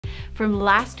From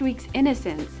last week's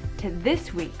innocence to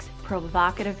this week's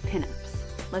provocative pinups.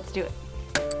 Let's do it.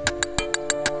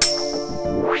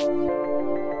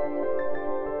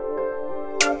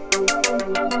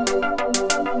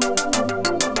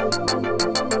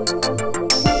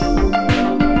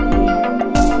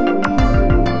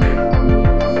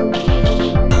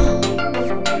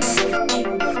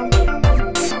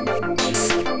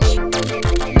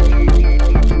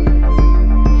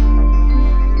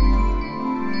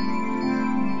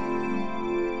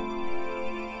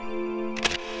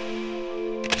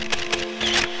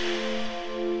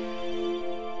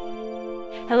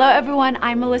 Hello everyone,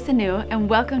 I'm Melissa New, and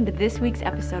welcome to this week's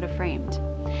episode of Framed.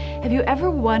 Have you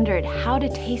ever wondered how to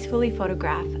tastefully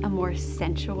photograph a more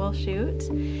sensual shoot?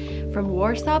 From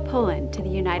Warsaw, Poland to the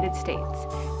United States,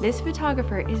 this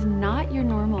photographer is not your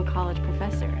normal college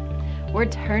professor. We're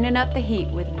turning up the heat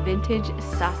with vintage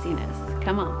sauciness.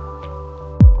 Come on.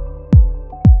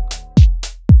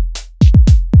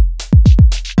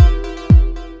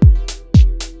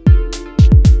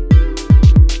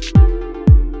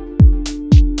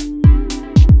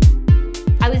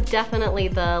 Definitely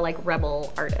the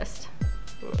rebel artist.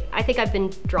 I think I've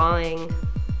been drawing,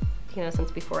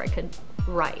 since before I could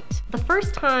write. The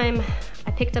first time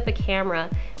I picked up a camera,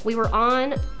 we were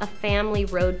on a family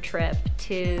road trip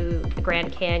to the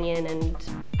Grand Canyon,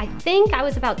 and I think I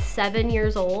was about 7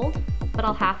 years old, but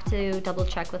I'll have to double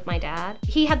check with my dad.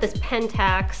 He had this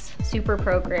Pentax super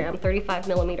program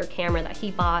 35mm camera that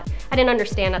he bought. I didn't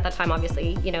understand at that time,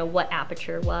 obviously, what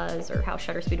aperture was or how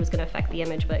shutter speed was gonna affect the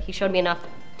image, but he showed me enough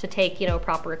to take,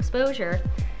 proper exposure.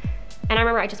 And I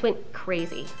remember I just went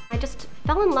crazy. I just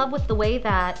fell in love with the way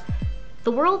that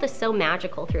the world is so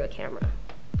magical through a camera.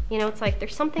 It's like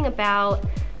there's something about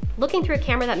looking through a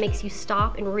camera that makes you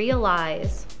stop and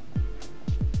realize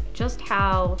just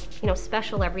how,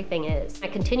 special everything is. I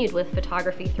continued with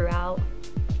photography throughout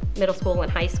middle school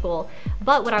and high school,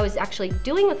 but what I was actually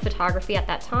doing with photography at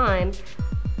that time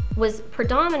was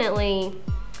predominantly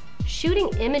shooting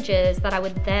images that I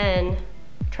would then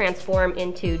transform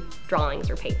into drawings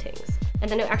or paintings.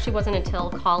 And then it actually wasn't until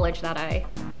college that I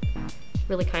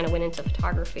really kind of went into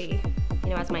photography,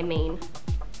 as my main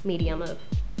medium of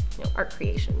art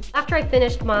creation. After I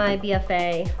finished my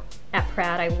BFA at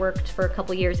Pratt, I worked for a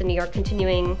couple years in New York,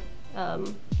 continuing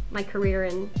my career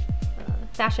in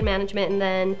fashion management. And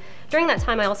then during that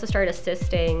time, I also started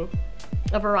assisting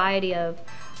a variety of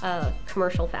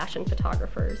commercial fashion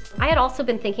photographers. I had also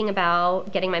been thinking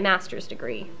about getting my master's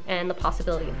degree and the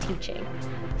possibility of teaching.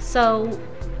 So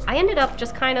I ended up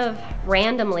just kind of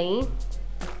randomly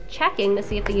checking to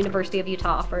see if the University of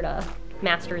Utah offered a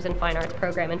master's in fine arts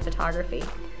program in photography.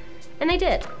 And they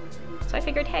did. So I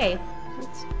figured, hey,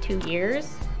 it's 2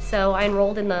 years. So I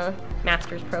enrolled in the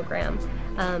master's program,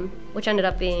 which ended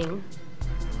up being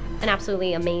an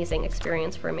absolutely amazing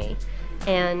experience for me.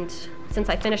 And since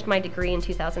I finished my degree in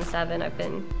 2007, I've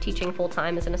been teaching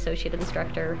full-time as an associate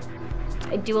instructor.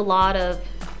 I do a lot of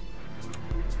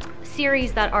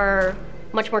series that are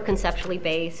much more conceptually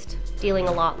based, dealing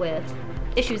a lot with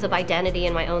issues of identity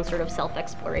and my own sort of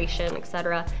self-exploration,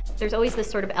 etc. There's always this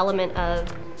sort of element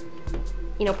of,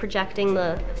 projecting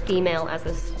the female as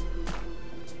this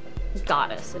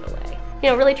goddess in a way.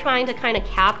 Really trying to kind of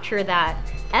capture that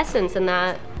essence and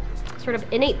that sort of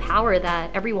innate power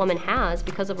that every woman has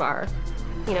because of our,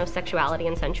 sexuality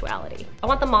and sensuality. I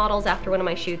want the models after one of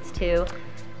my shoots to,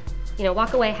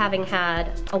 walk away having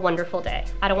had a wonderful day.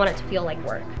 I don't want it to feel like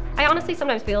work. I honestly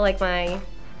sometimes feel like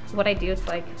what I do, it's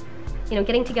like,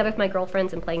 getting together with my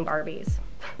girlfriends and playing Barbies.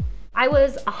 I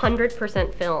was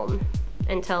 100% film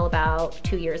until about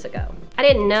 2 years ago. I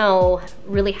didn't know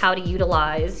really how to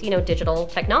utilize, digital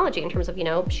technology in terms of,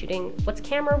 shooting, what's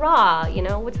camera raw,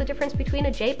 what's the difference between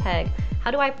a JPEG?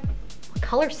 How do I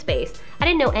color space? I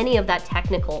didn't know any of that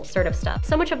technical sort of stuff.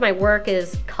 So much of my work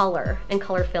is color and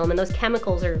color film, and those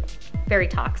chemicals are very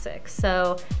toxic.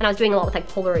 So, and I was doing a lot with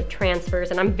Polaroid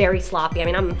transfers, and I'm very sloppy. I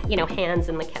mean, I'm, hands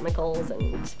in the chemicals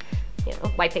and,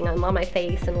 wiping them on my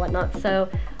face and whatnot. So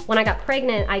when I got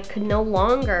pregnant, I could no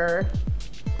longer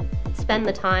spend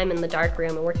the time in the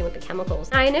darkroom and working with the chemicals.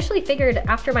 I initially figured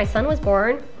after my son was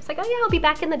born, I was like, oh yeah, I'll be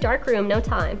back in the darkroom, no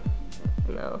time.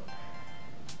 No.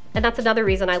 And that's another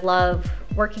reason I love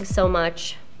working so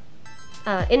much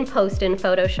in post in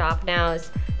Photoshop now,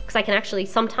 is because I can actually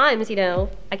sometimes,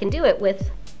 I can do it with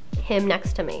him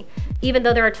next to me. Even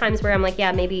though there are times where I'm like,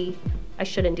 yeah, maybe I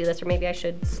shouldn't do this, or maybe I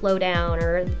should slow down,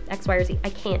 or X, Y, or Z.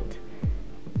 I can't.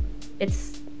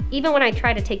 It's, even when I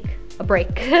try to take a break,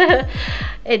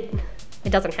 it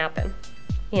doesn't happen.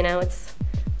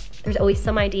 There's always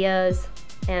some ideas,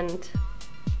 and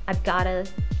I've got to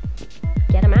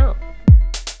get them out.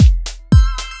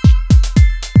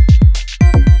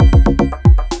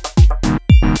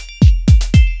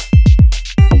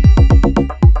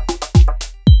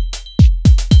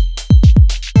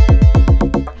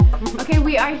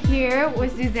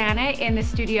 Zuzanna in the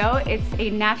studio. It's a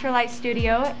natural light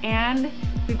studio and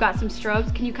we've got some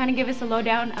strobes. Can you kind of give us a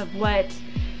lowdown of what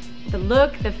the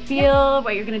look, the feel,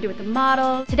 what you're gonna do with the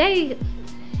model? Today,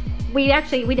 we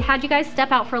had you guys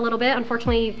step out for a little bit.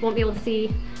 Unfortunately, you won't be able to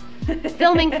see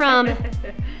filming from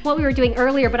what we were doing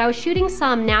earlier, but I was shooting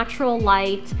some natural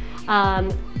light,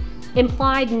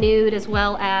 implied nude, as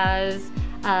well as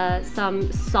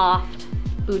some soft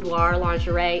boudoir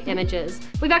lingerie images.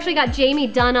 We've actually got Jamie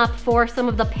done up for some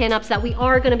of the pinups that we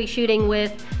are going to be shooting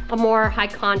with a more high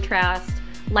contrast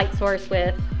light source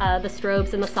with the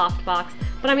strobes and the softbox.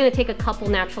 But I'm going to take a couple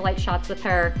natural light shots with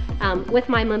her with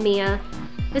my Mamiya.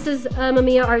 This is a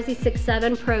Mamiya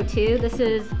RZ67 Pro 2. This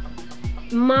is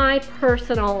my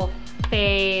personal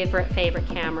favorite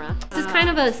camera. This is kind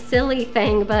of a silly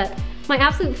thing, but my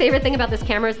absolute favorite thing about this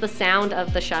camera is the sound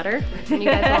of the shutter. You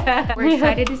guys will... We're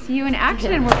excited to see you in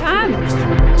action. We'll come.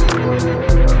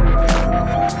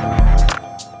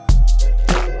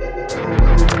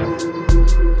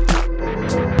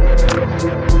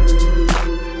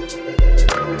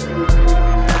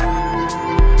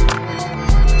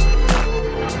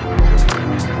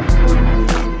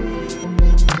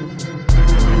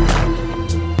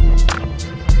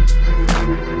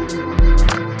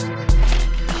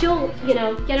 She'll, you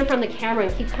know, get in front of the camera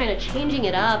and keep kind of changing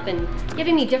it up and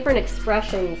giving me different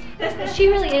expressions. She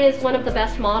really is one of the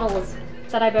best models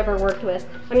that I've ever worked with.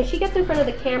 I mean, she gets in front of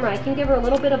the camera, I can give her a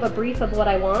little bit of a brief of what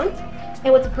I want,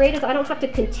 and what's great is I don't have to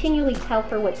continually tell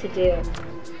her what to do.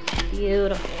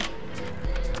 Beautiful.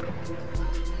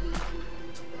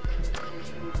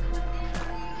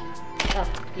 Oh,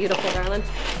 beautiful, darling.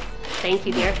 Thank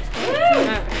you, dear.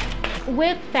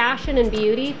 With fashion and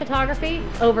beauty photography,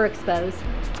 overexposed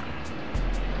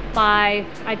by,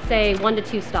 I'd say, 1 to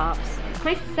 2 stops.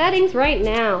 My settings right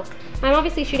now, I'm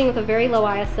obviously shooting with a very low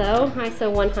ISO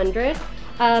 100.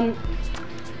 I've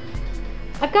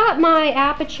got my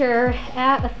aperture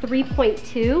at a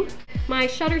 3.2. My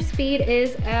shutter speed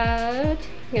is at,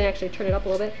 I'm gonna actually turn it up a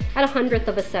little bit, at 100th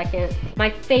of a second. My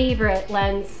favorite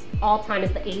lens all time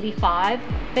is the 85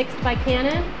 fixed by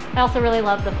Canon. I also really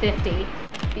love the 50.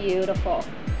 Beautiful.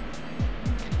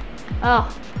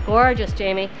 Oh, gorgeous,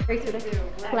 Jamie.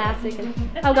 Classic.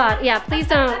 Oh God, yeah, please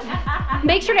don't.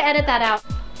 Make sure to edit that out.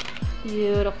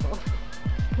 Beautiful.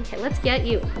 Okay, let's get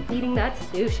you eating that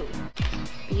sushi.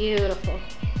 Beautiful.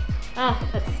 Oh,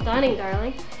 that's stunning,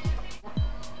 darling.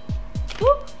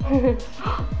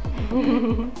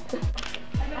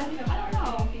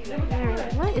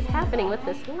 What is happening with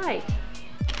this light?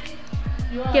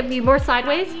 Give me more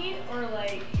sideways? Or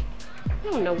like... I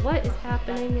don't know what is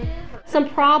happening. Some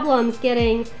problems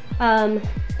getting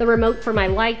the remote for my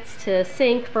lights to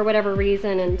sync for whatever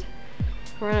reason, and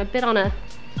we're a bit on a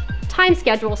time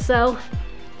schedule, so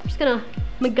I'm just gonna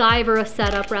MacGyver a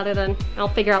setup rather than I'll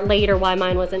figure out later why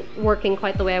mine wasn't working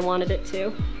quite the way I wanted it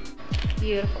to.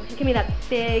 Beautiful. Give me that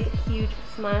big, huge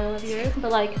smile of yours,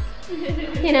 but like,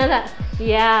 you know that,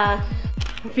 yeah.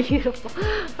 Beautiful.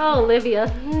 Oh,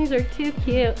 Olivia, these are too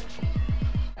cute.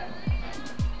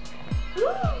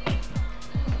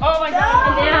 Oh my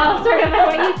God! And now, sort of,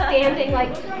 are you standing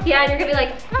like, yeah, and you're gonna be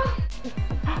like, oh.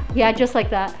 Yeah, just like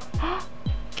that.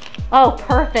 Oh,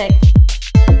 perfect.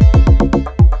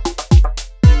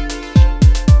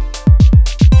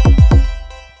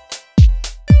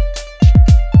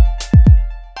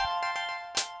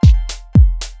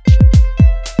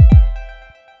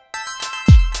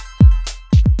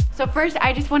 So first,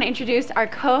 I just want to introduce our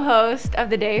co-host of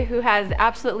the day who has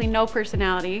absolutely no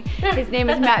personality. His name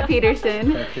is Matt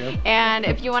Peterson. Thank you. And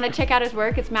if you want to check out his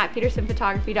work, it's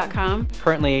mattpetersonphotography.com.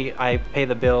 Currently, I pay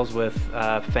the bills with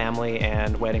family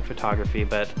and wedding photography,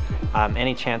 but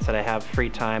any chance that I have free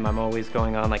time, I'm always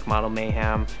going on like Model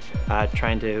Mayhem,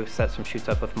 trying to set some shoots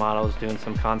up with models, doing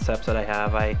some concepts that I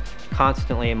have. I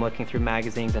constantly am looking through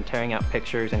magazines and tearing out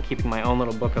pictures and keeping my own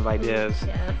little book of ideas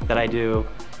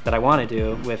that I want to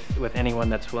do with anyone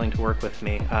that's willing to work with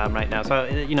me right now. So,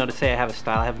 you know, to say I have a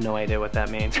style, I have no idea what that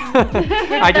means.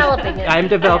 I'm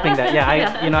developing that. Yeah,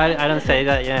 I don't say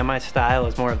that. Yeah, my style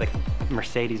is more of the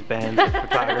Mercedes-Benz of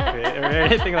photography or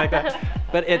anything like that.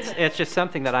 But it's just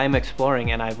something that I'm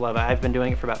exploring and I've loved. I've been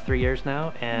doing it for about 3 years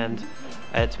now, and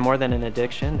it's more than an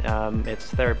addiction. It's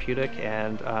therapeutic,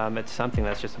 and it's something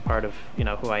that's just a part of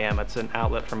who I am. It's an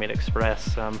outlet for me to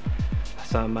express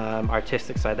some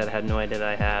artistic side that I had no idea that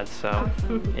I had. So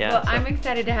awesome. Yeah. Well, I'm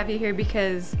excited to have you here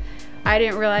because I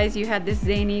didn't realize you had this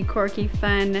zany, quirky,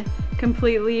 fun,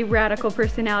 completely radical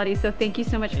personality. So thank you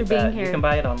so much for being here. You can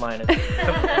buy it online at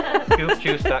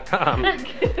goofjuice.com.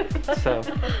 So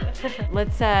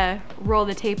let's roll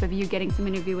the tape of you getting some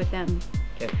interview with them.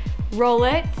 Okay. Roll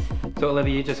it. So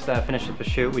Olivia, you just finished up a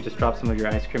shoot. We just dropped some of your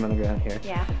ice cream on the ground here.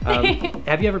 Yeah.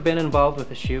 Have you ever been involved with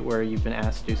a shoot where you've been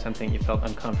asked to do something you felt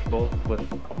uncomfortable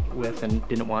with and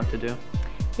didn't want to do?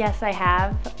 Yes, I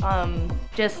have.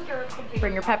 Just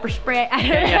bring your pepper spray.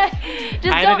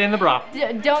 Just hide it in the broth.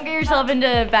 Don't get yourself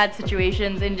into bad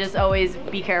situations, and just always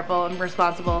be careful and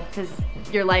responsible, because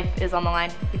your life is on the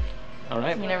line. All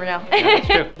right. You never know. Yeah, that's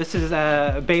true. This is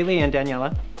Bailey and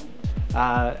Daniela,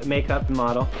 makeup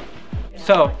model.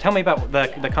 So tell me about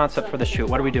the concept for the shoot.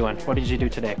 What are we doing? What did you do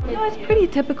today? You know, it's pretty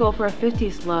typical for a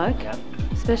 50s look, Yeah.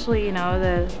 especially, you know,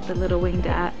 the little winged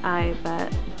eye,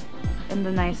 but and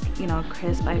the nice, you know,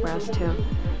 crisp eyebrows too.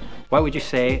 What would you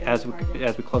say as we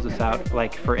close this out,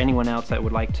 like for anyone else that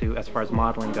would like to, as far as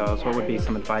modeling goes, what would be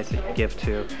some advice that you'd give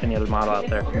to any other model out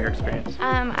there from your experience?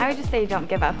 I would just say don't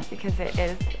give up, because it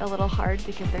is a little hard,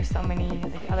 because there's so many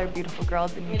other beautiful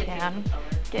girls and you can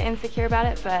get insecure about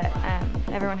it, but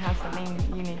everyone has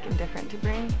something unique and different to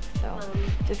bring. So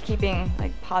just keeping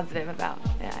like positive about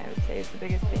it, I would say, is the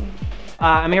biggest thing.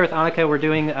 I'm here with Annika. We're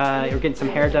getting some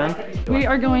hair done. We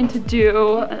are going to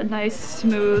do a nice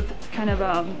smooth kind of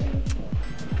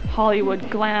Hollywood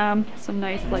glam, some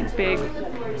nice like big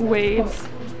waves,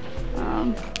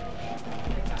 kind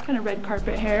of red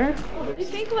carpet hair. I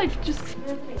think like just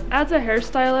as a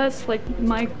hairstylist, like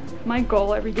my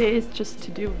goal every day is just to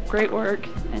do great work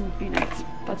and be nice.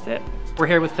 That's it. We're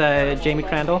here with Jamie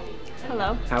Crandall.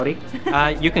 Hello. Howdy.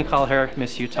 You can call her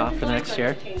Miss Utah for the next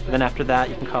year. Then after that,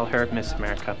 you can call her Miss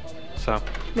America. So.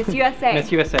 Miss USA.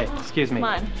 Miss USA. Excuse me. Come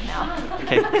on now.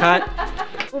 Okay, cut.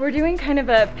 Well, we're doing kind of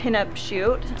a pinup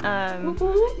shoot.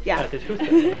 Yeah.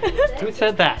 Who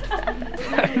said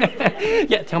that?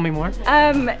 Yeah, tell me more.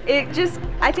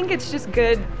 I think it's just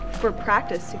good for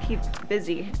practice to keep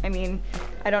busy. I mean,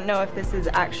 I don't know if this is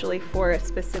actually for a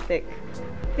specific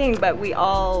thing, but we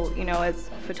all, you know, as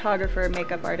photographer,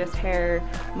 makeup artist, hair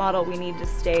model, we need to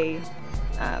stay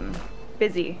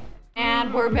busy.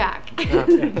 And we're back.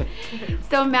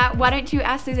 So Matt, why don't you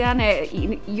ask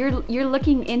Zuzanna, you're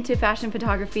looking into fashion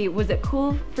photography. Was it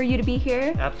cool for you to be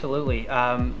here? Absolutely.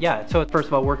 Yeah, so first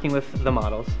of all, working with the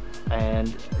models and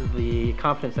the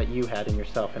confidence that you had in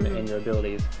yourself and in your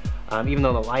abilities. Even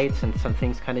though the lights and some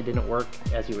things kind of didn't work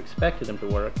as you expected them to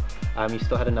work, you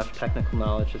still had enough technical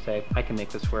knowledge to say, I can make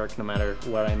this work no matter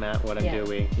where I'm at, what I'm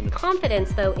doing. You know.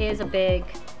 Confidence, though, is a big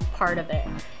part of it.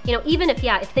 You know, even if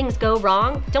things go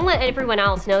wrong, don't let everyone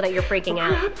else know that you're freaking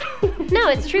out. No,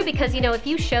 it's true, because, you know, if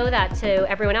you show that to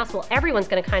everyone else, well, everyone's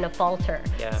gonna kind of falter.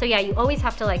 Yeah. So yeah, you always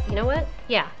have to, like, you know what?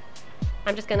 Yeah,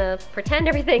 I'm just gonna pretend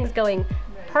everything's going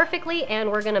perfectly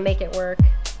and we're gonna make it work.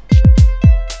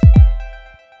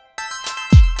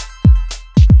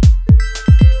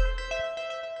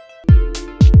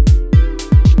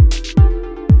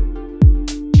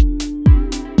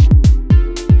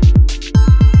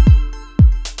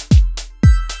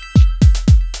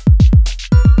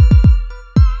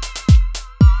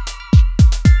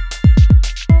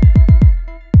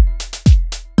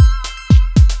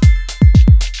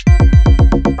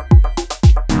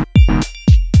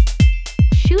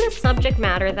 Subject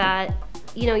matter that,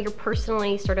 you know, you're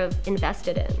personally sort of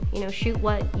invested in. You know, shoot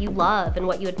what you love and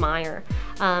what you admire.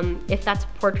 If that's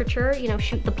portraiture, you know,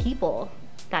 shoot the people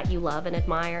that you love and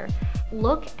admire.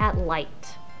 Look at light.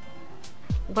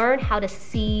 Learn how to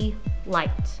see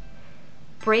light.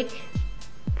 Break,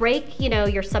 you know,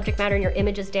 your subject matter and your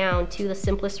images down to the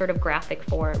simplest sort of graphic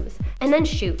forms. And then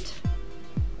shoot.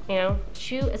 You know,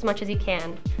 shoot as much as you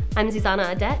can. I'm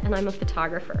Zuzanna Audette, and I'm a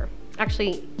photographer.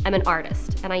 Actually, I'm an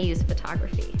artist, and I use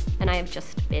photography, and I have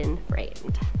just been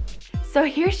framed. So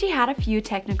here she had a few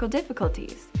technical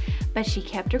difficulties, but she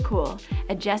kept her cool,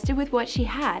 adjusted with what she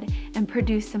had, and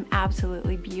produced some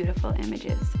absolutely beautiful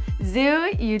images.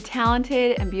 Zoo, you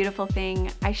talented and beautiful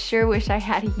thing. I sure wish I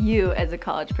had you as a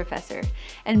college professor.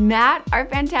 And Matt, our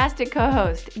fantastic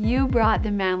co-host, you brought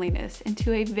the manliness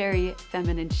into a very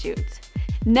feminine shoot.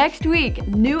 Next week,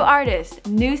 new artist,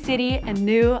 new city, and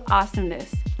new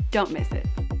awesomeness. Don't miss it.